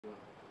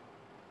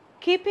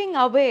Keeping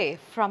away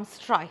from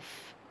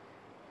strife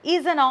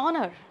is an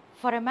honor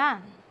for a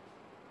man.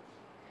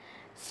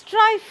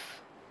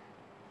 Strife,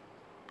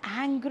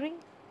 angry,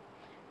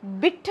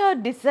 bitter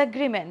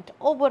disagreement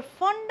over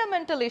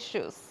fundamental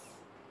issues.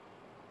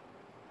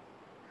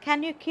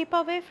 Can you keep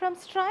away from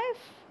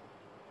strife?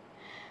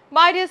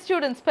 My dear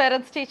students,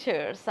 parents,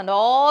 teachers, and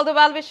all the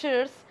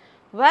well-wishers,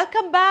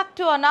 welcome back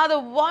to another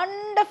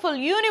wonderful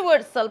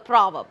universal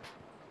proverb.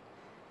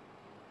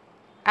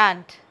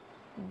 And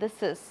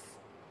this is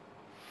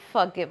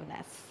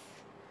forgiveness.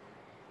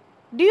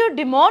 Do you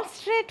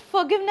demonstrate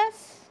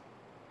forgiveness?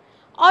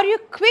 Are you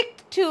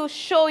quick to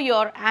show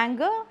your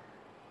anger?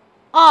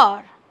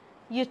 Or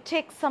you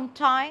take some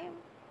time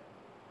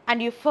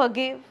and you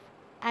forgive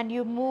and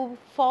you move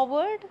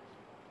forward?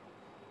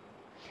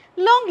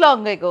 Long,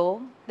 long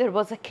ago, there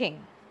was a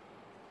king.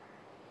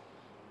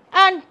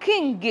 And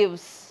king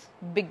gives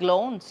big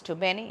loans to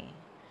many.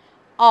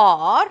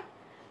 Or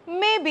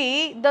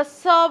maybe the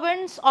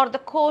servants or the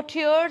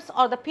courtiers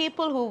or the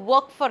people who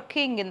work for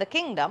king in the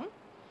kingdom,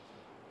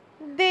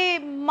 they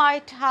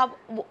might have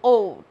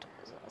owed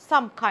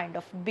some kind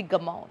of big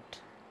amount.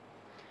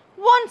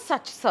 One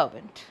such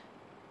servant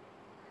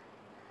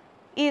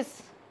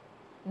is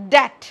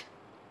debt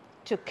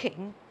to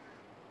king.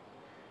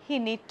 He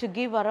need to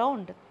give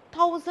around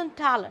 1,000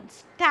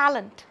 talents.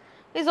 Talent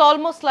is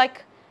almost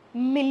like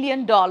 $1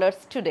 million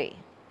today.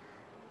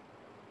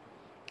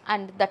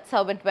 And that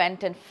servant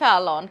went and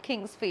fell on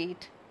king's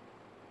feet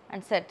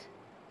and said,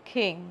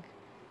 "King,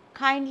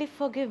 kindly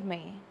forgive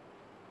me.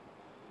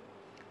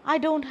 I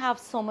don't have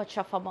so much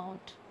of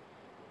amount.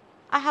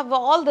 I have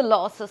all the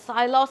losses.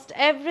 I lost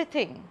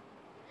everything.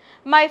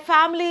 My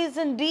family is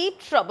in deep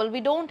trouble.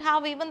 We don't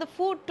have even the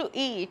food to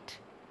eat.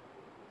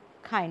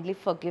 Kindly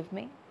forgive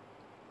me."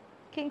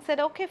 King said,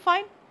 "Okay,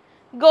 fine.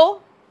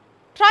 Go,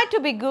 try to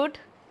be good,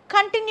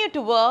 continue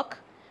to work.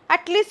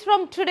 At least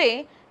from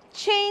today,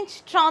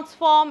 change,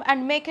 transform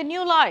and make a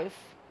new life."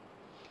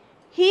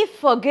 He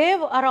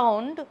forgave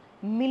around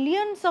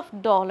millions of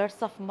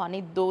dollars of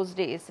money those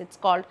days. It's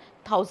called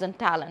 1,000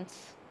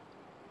 talents.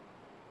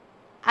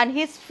 And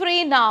he's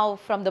free now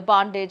from the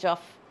bondage of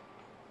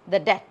the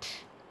debt.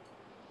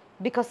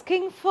 Because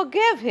king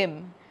forgave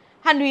him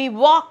and he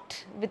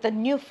walked with a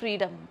new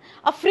freedom,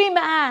 a free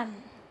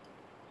man.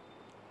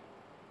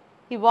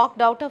 He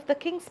walked out of the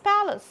king's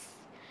palace.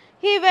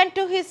 He went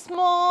to his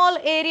small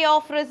area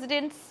of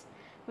residence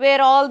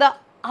where all the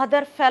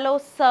other fellow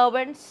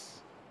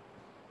servants,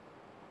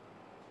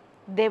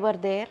 they were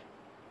there,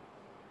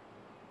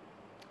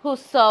 who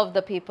served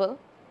the people.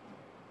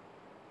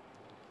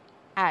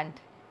 And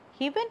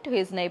he went to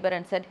his neighbor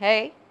and said,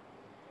 "Hey,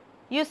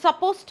 you're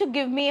supposed to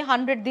give me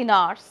 100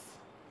 dinars.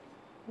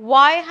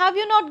 Why have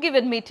you not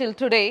given me till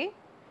today?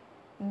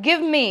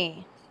 Give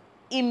me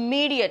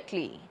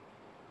immediately.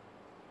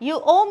 You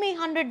owe me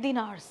 100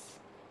 dinars.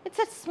 It's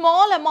a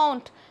small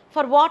amount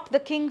for what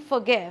the king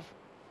forgave."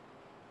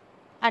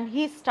 And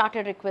he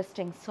started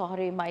requesting,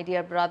 "Sorry, my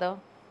dear brother,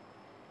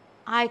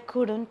 I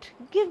couldn't.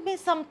 Give me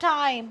some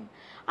time.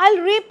 I'll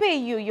repay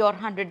you your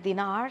 100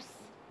 dinars.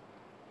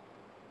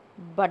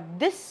 But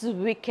this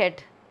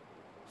wicked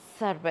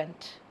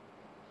servant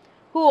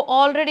who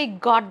already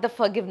got the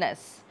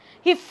forgiveness,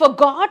 he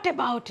forgot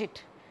about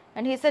it.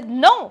 And he said,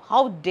 "No,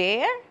 how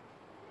dare?"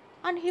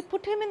 And he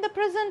put him in the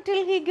prison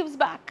till he gives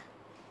back.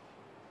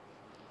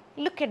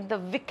 Look at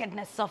the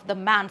wickedness of the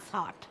man's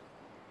heart.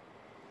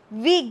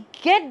 We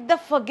get the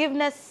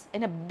forgiveness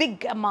in a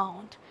big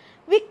amount.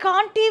 We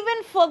can't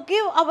even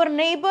forgive our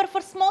neighbor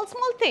for small,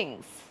 small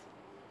things.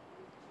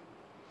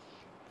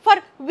 For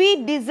we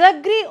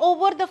disagree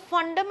over the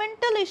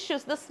fundamental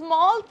issues, the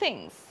small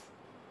things.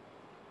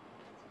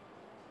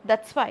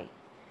 That's why.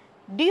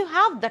 Do you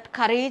have that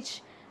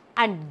courage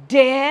and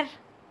dare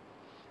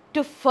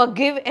to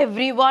forgive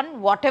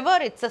everyone, whatever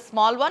it's a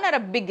small one or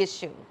a big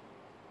issue?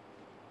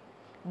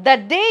 The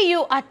day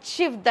you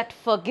achieve that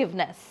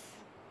forgiveness,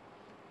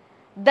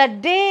 the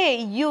day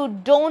you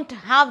don't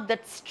have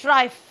that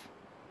strife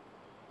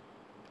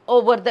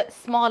over the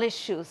small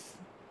issues,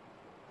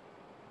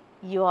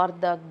 you are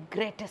the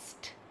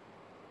greatest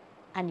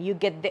and you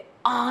get the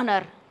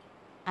honor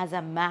as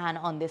a man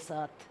on this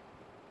earth.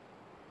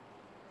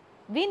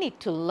 We need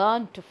to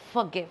learn to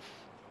forgive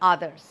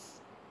others.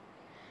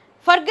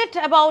 Forget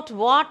about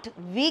what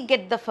we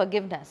get the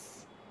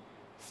forgiveness.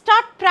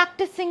 Start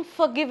practicing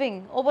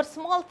forgiving over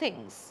small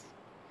things.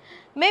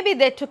 Maybe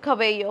they took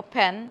away your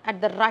pen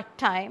at the right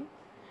time.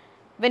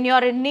 When you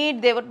are in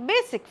need, they were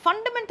basic,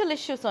 fundamental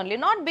issues only,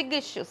 not big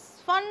issues,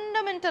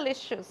 fundamental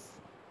issues.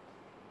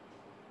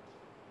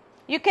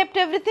 You kept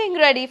everything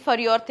ready for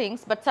your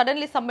things, but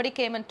suddenly somebody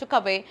came and took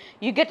away.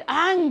 You get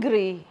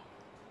angry.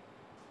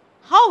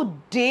 How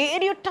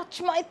dare you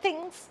touch my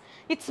things?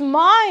 It's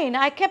mine.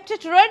 I kept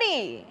it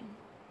ready.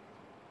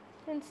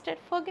 Instead,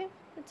 forgive.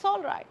 It's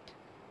all right.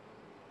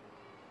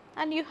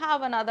 And you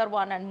have another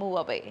one and move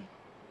away.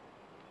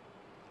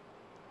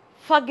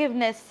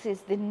 Forgiveness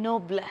is the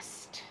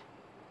noblest.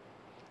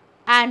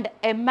 And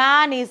a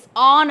man is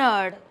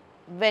honored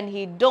when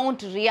he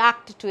don't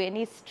react to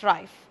any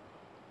strife.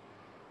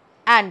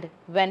 and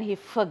when he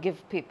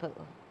forgive people.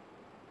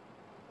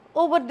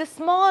 Over this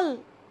small,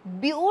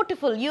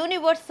 beautiful,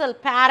 universal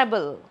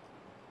parable,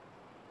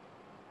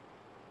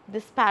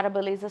 this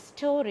parable is a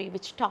story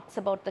which talks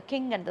about the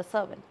king and the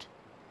servant.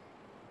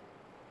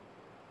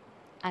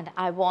 And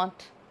I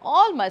want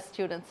all my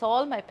students,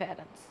 all my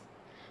parents,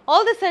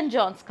 all the St.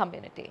 John's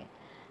community,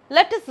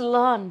 let us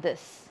learn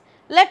this.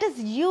 Let us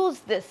use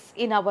this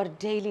in our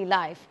daily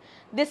life.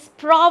 This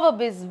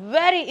proverb is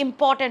very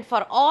important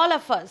for all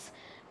of us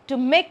to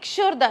make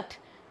sure that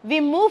we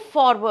move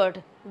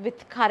forward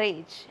with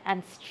courage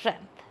and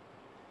strength.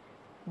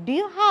 Do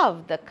you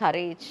have the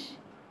courage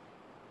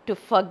to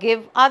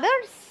forgive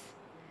others?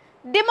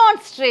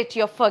 Demonstrate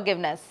your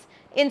forgiveness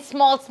in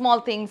small, small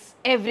things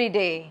every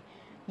day.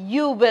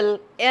 You will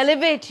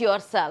elevate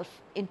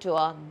yourself into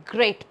a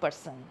great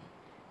person.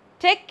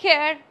 Take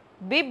care,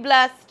 be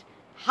blessed,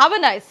 have a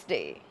nice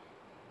day.